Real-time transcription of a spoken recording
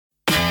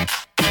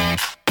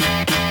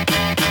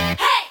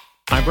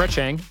I'm Brett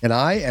Chang. And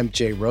I am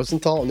Jay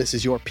Rosenthal, and this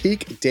is your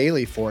Peak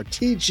Daily for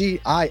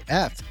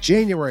TGIF,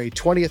 January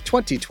 20th,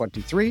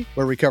 2023,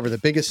 where we cover the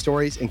biggest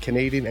stories in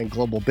Canadian and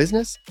global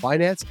business,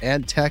 finance,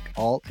 and tech,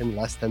 all in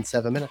less than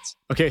 7 minutes.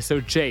 Okay, so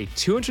Jay,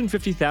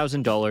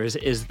 $250,000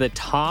 is the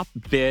top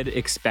bid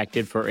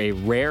expected for a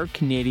rare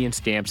Canadian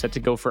stamp set to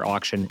go for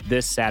auction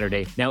this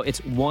Saturday. Now, it's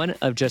one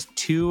of just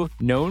two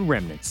known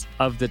remnants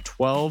of the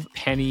 12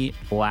 penny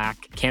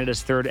black,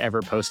 Canada's third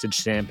ever postage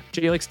stamp.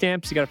 Jay, you like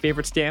stamps? You got a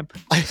favorite stamp?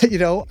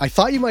 I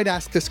thought you might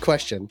ask this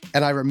question,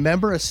 and I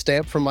remember a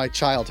stamp from my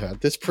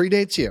childhood. This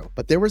predates you,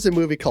 but there was a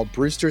movie called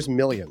Brewster's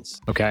Millions.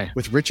 Okay.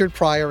 With Richard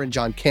Pryor and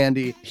John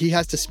Candy. He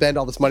has to spend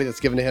all this money that's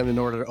given to him in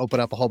order to open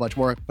up a whole bunch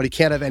more, but he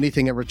can't have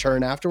anything in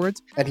return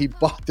afterwards. And he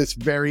bought this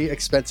very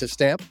expensive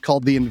stamp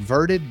called the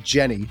Inverted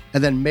Jenny,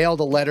 and then mailed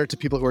a letter to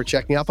people who were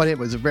checking up on it. It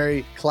was a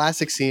very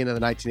classic scene in the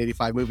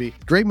 1985 movie.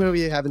 Great movie.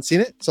 You haven't seen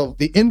it? So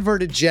the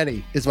Inverted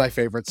Jenny is my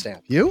favorite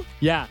stamp. You?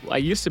 Yeah, I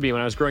used to be.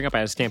 When I was growing up, I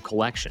had a stamp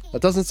collection.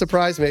 That doesn't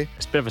surprise me.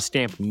 A bit of a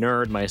stamp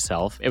nerd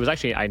myself. It was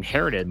actually, I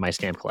inherited my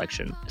stamp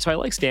collection. So I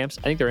like stamps.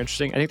 I think they're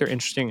interesting. I think they're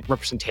interesting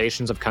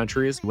representations of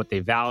countries, what they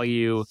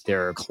value,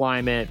 their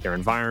climate, their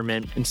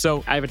environment. And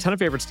so I have a ton of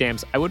favorite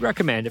stamps. I would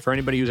recommend, for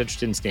anybody who's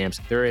interested in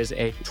stamps, there is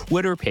a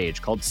Twitter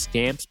page called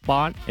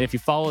StampsBot. And if you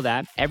follow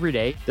that, every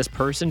day, this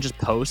person just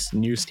posts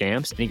new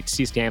stamps, and you can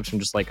see stamps from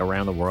just like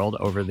around the world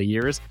over the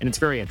years. And it's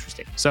very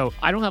interesting. So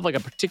I don't have like a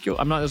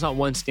particular, there's not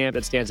one stamp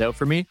that stands out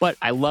for me, but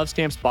I love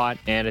StampsBot,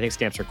 and I think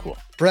stamps are cool.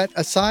 Brett,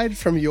 aside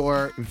from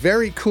your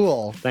very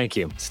cool Thank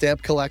you.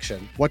 stamp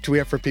collection, what do we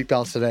have for Peak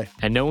Pals today?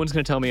 And no one's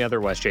going to tell me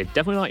otherwise, Jay.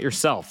 Definitely not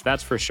yourself,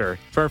 that's for sure.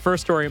 For our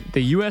first story,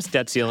 the U.S.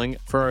 debt ceiling.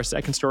 For our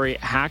second story,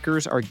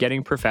 hackers are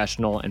getting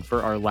professional. And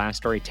for our last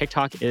story,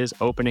 TikTok is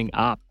opening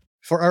up.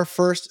 For our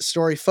first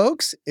story,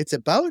 folks, it's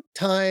about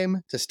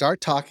time to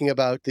start talking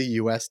about the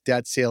U.S.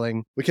 debt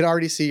ceiling. We can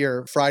already see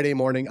your Friday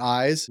morning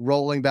eyes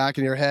rolling back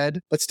in your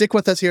head, but stick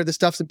with us here. This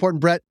stuff's important.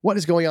 Brett, what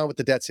is going on with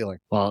the debt ceiling?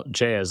 Well,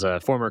 Jay, as a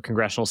former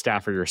congressional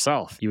staffer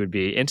yourself, you would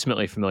be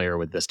intimately familiar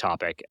with this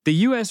topic. The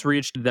U.S.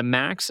 reached the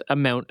max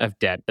amount of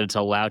debt that it's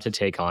allowed to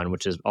take on,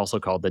 which is also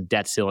called the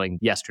debt ceiling,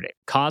 yesterday,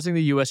 causing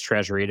the U.S.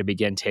 Treasury to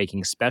begin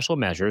taking special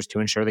measures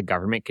to ensure the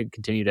government can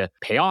continue to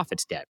pay off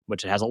its debt,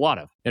 which it has a lot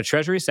of. Now,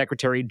 Treasury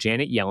Secretary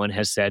Janet Yellen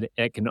has said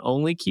it can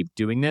only keep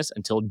doing this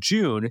until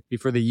June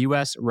before the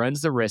U.S.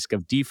 runs the risk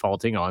of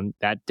defaulting on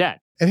that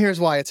debt. And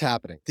here's why it's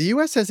happening. The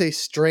U.S. has a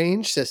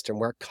strange system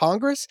where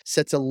Congress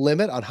sets a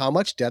limit on how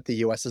much debt the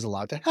U.S. is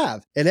allowed to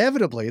have.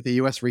 Inevitably, the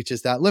U.S.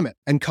 reaches that limit,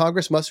 and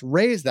Congress must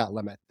raise that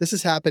limit. This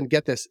has happened,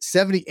 get this,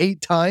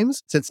 78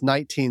 times since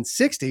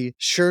 1960.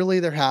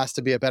 Surely there has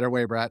to be a better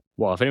way, Brett.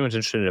 Well, if anyone's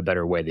interested in a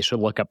better way, they should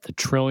look up the $1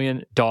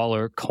 trillion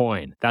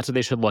coin. That's what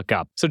they should look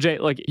up. So, Jay,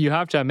 you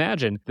have to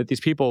imagine that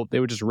these people, they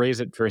would just raise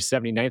it for a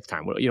 79th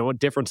time. What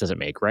difference does it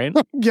make, right?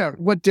 Yeah,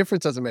 what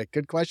difference does it make?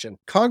 Good question.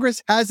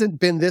 Congress hasn't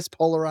been this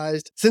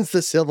polarized since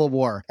the Civil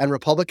War, and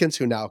Republicans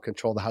who now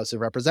control the House of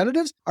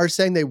Representatives are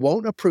saying they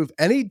won't approve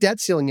any debt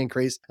ceiling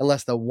increase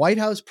unless the White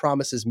House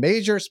promises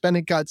major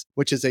spending cuts,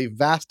 which is a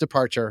vast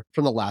departure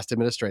from the last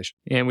administration.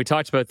 And we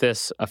talked about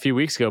this a few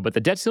weeks ago, but the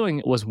debt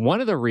ceiling was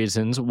one of the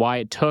reasons why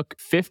it took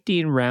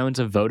 15 rounds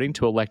of voting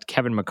to elect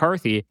Kevin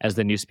McCarthy as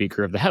the new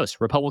Speaker of the House.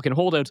 Republican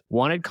holdouts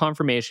wanted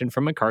confirmation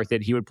from McCarthy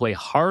that he would play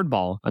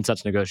hardball on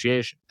such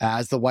negotiation.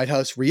 As the White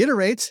House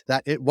reiterates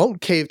that it won't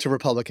cave to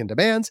Republican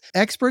demands,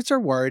 experts are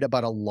worried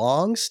about a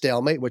long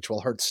stalemate which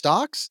will hurt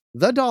stocks,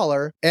 the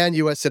dollar, and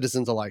U.S.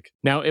 citizens alike.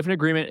 Now, if an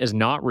agreement is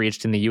not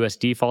reached and the U.S.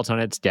 defaults on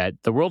its debt,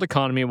 the world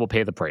economy will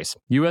pay the price.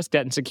 U.S.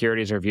 debt and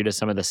securities are viewed as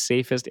some of the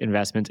safest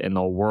investments in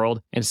the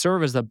world and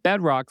serve as the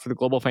bedrock for the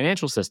global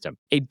financial system.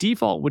 A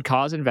default would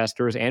cause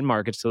investors and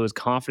markets to lose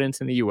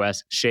confidence in the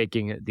U.S.,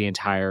 shaking the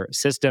entire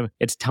system.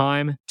 It's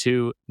time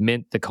to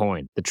mint the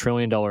coin, the $1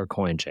 trillion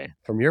coin, Jay.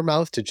 From your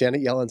mouth to Janet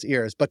Yellen's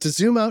ears. But to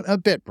zoom out a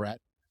bit, Brett,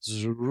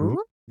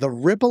 the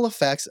ripple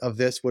effects of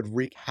this would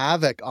wreak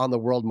havoc on the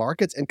world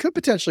markets and could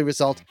potentially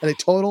result in a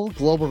total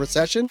global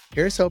recession.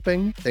 Here's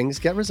hoping things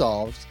get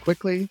resolved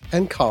quickly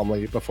and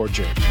calmly before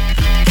June.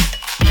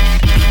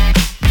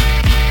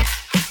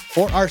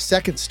 For our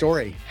second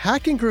story,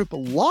 hacking group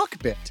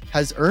Lockbit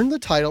has earned the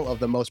title of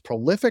the most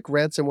prolific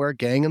ransomware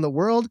gang in the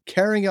world,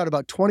 carrying out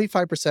about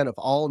 25% of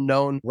all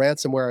known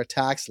ransomware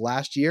attacks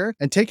last year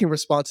and taking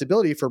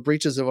responsibility for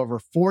breaches of over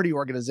 40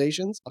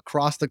 organizations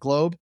across the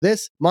globe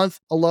this month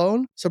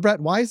alone. So,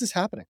 Brett, why is this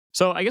happening?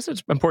 So I guess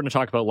it's important to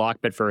talk about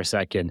Lockbit for a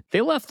second.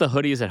 They left the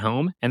hoodies at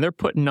home and they're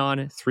putting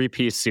on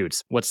three-piece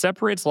suits. What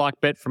separates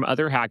Lockbit from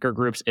other hacker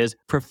groups is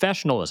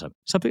professionalism,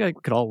 something I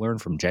could all learn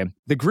from, Jay.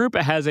 The group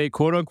has a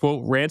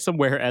quote-unquote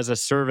ransomware as a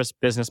service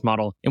business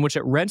model in which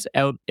it rents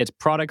out its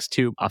products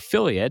to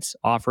affiliates,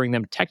 offering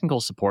them technical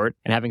support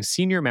and having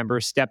senior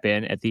members step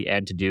in at the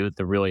end to do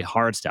the really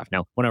hard stuff.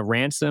 Now, when a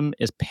ransom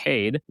is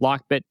paid,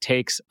 Lockbit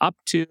takes up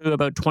to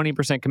about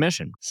 20%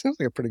 commission. Sounds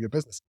like a pretty good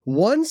business.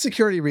 One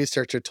security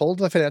researcher told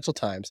the Financial Financial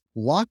Times,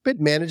 Lockbit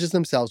manages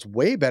themselves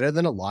way better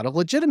than a lot of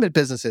legitimate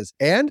businesses,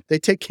 and they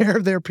take care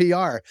of their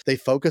PR. They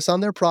focus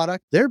on their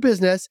product, their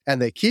business, and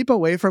they keep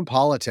away from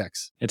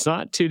politics. It's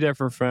not too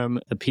different from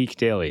the Peak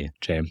Daily,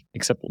 Jay,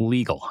 except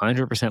legal,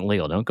 100%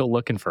 legal. Don't go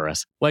looking for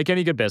us. Like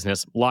any good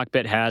business,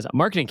 Lockbit has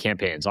marketing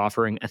campaigns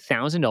offering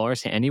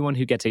 $1,000 to anyone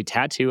who gets a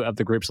tattoo of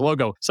the group's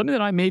logo, something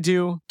that I may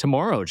do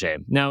tomorrow, Jay.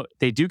 Now,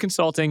 they do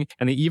consulting,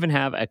 and they even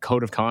have a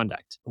code of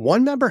conduct.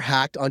 One member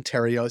hacked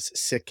Ontario's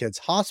Sick Kids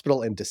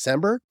Hospital in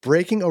December,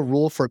 breaking a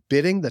rule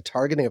forbidding the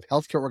targeting of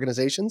healthcare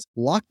organizations.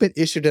 Lockbit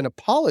issued an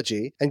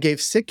apology and gave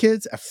Sick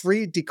Kids a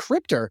free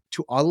decryptor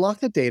to unlock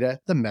the data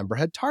the member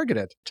had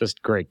targeted.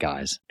 Just great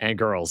guys and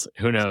girls.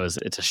 Who knows?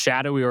 It's a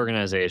shadowy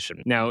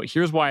organization. Now,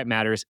 here's why it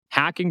matters.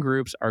 Hacking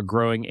groups are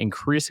growing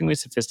increasingly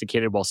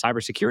sophisticated, while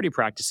cybersecurity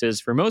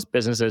practices for most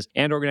businesses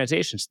and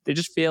organizations, they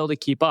just fail to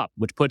keep up,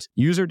 which puts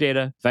user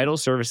data, vital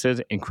services,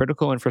 and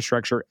critical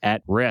infrastructure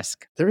at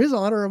risk. There is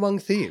honor among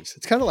thieves.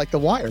 It's kind of like The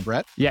Wire,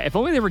 Brett. Yeah, if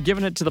only they were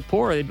giving it to the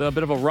poor, they'd be a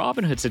bit of a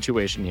Robin Hood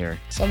situation here.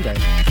 Someday.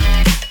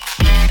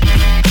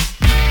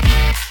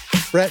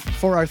 Brett,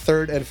 for our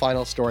third and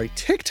final story,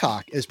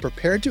 TikTok is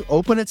prepared to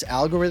open its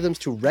algorithms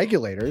to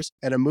regulators,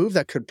 and a move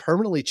that could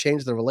permanently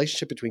change the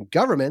relationship between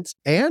governments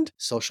and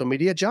social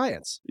media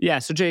giants. Yeah,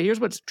 so Jay, here's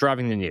what's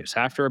driving the news.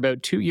 After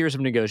about 2 years of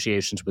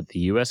negotiations with the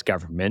U.S.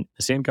 government,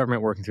 the same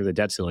government working through the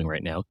debt ceiling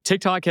right now,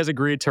 TikTok has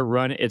agreed to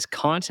run its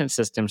content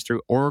systems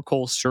through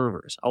Oracle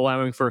servers,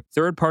 allowing for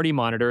third-party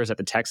monitors at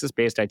the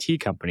Texas-based IT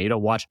company to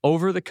watch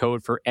over the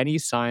code for any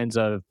signs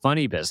of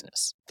funny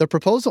business. The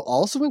proposal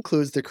also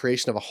includes the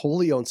creation of a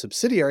wholly owned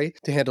subsidiary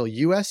to handle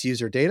U.S.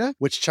 user data,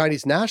 which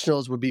Chinese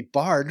nationals would be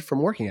barred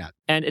from working at.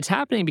 And it's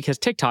happening because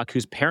TikTok,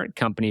 whose parent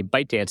company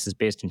ByteDance is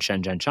based in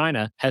Shenzhen,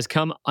 China, has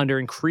come under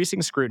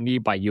increasing scrutiny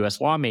by U.S.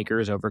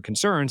 lawmakers over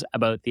concerns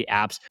about the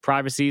app's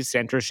privacy,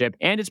 censorship,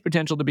 and its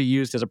potential to be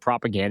used as a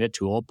propaganda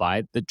tool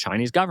by the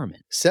Chinese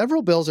government.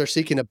 Several bills are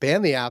seeking to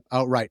ban the app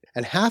outright,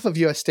 and half of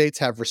U.S. states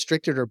have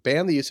restricted or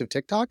banned the use of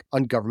TikTok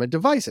on government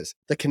devices.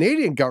 The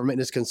Canadian government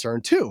is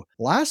concerned too.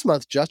 Last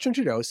month, Justin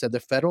Trudeau said the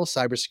Federal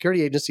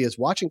Cybersecurity Agency is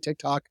watching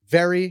TikTok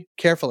very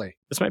carefully.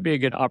 This might be a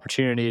good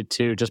opportunity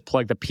to just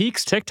plug the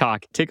Peaks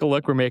TikTok. Take a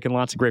look. We're making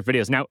lots of great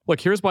videos. Now, look,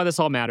 here's why this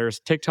all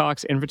matters.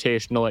 TikTok's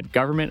invitation to let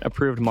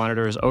government-approved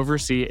monitors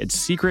oversee its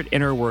secret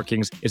inner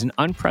workings is an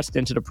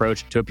unprecedented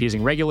approach to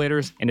appeasing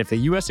regulators. And if the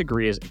U.S.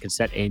 agrees, it could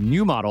set a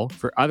new model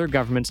for other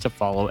governments to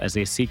follow as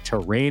they seek to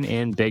rein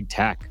in big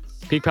tech.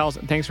 Peak Pals,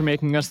 thanks for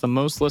making us the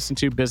most listened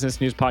to business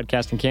news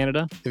podcast in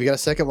Canada. If you got a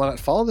second, why not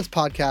follow this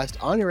podcast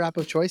on your app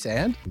of choice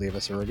and leave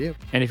us a review.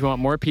 And if you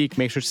want more Peak,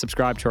 make sure to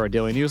subscribe to our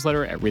daily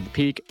newsletter at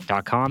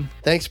readthepeak.com.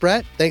 Thanks,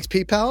 Brett. Thanks,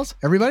 Peak Pals.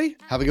 Everybody,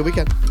 have a good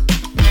weekend.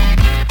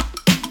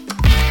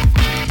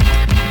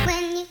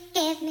 When you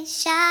give me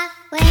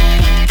shockwave.